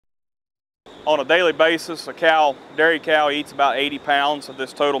On a daily basis, a dairy cow eats about 80 pounds of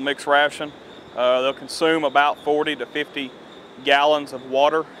this total mixed ration. They'll consume about 40 to 50 gallons of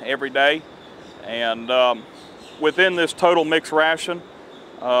water every day. And within this total mixed ration,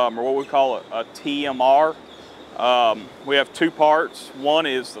 or what we call a TMR, we have two parts. One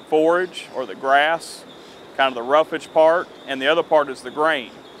is the forage, or the grass, kind of the roughage part, and the other part is the grain,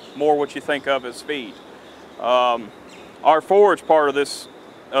 more what you think of as feed. Our forage part of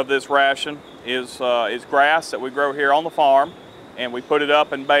this ration is grass that we grow here on the farm, and we put it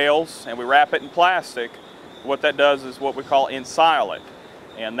up in bales and we wrap it in plastic. What that does is what we call ensilage,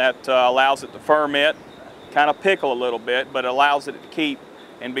 and that allows it to ferment, kind of pickle a little bit, but it allows it to keep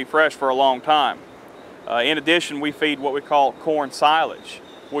and be fresh for a long time. In addition, we feed what we call corn silage,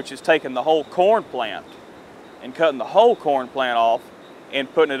 which is taking the whole corn plant and cutting the whole corn plant off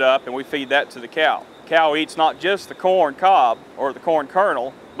and putting it up, and we feed that to the cow. Cow eats not just the corn cob or the corn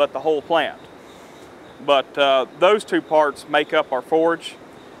kernel, but the whole plant. But those two parts make up our forage.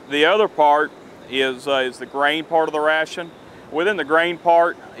 The other part is the grain part of the ration. Within the grain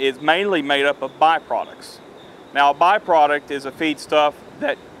part is mainly made up of byproducts. Now, a byproduct is a feedstuff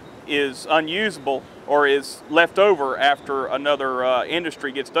that is unusable or is left over after another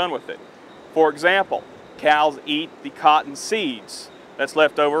industry gets done with it. For example, cows eat the cotton seeds that's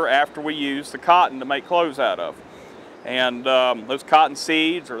left over after we use the cotton to make clothes out of. And those cotton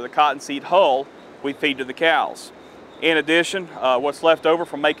seeds, or the cotton seed hull, we feed to the cows. In addition, what's left over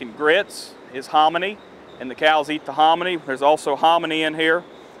from making grits is hominy, and the cows eat the hominy. There's also hominy in here.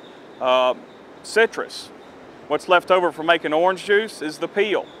 Citrus. What's left over from making orange juice is the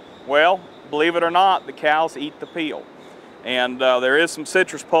peel. Well, believe it or not, the cows eat the peel. And there is some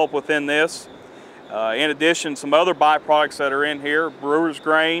citrus pulp within this. In addition, some other byproducts that are in here, brewer's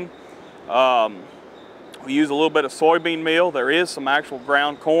grain. We use a little bit of soybean meal. There is some actual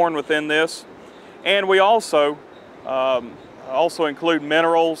ground corn within this. And we also include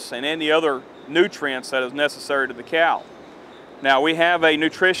minerals and any other nutrients that is necessary to the cow. Now, we have a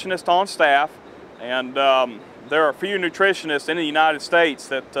nutritionist on staff, and there are a few nutritionists in the United States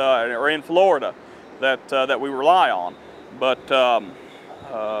that are in Florida that we rely on. But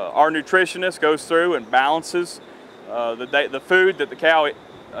our nutritionist goes through and balances the food that the cow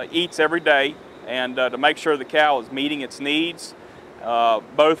eats every day, and to make sure the cow is meeting its needs,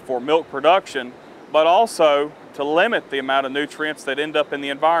 both for milk production, but also to limit the amount of nutrients that end up in the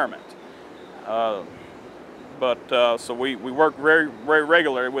environment. So we work very, very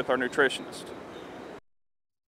regularly with our nutritionist.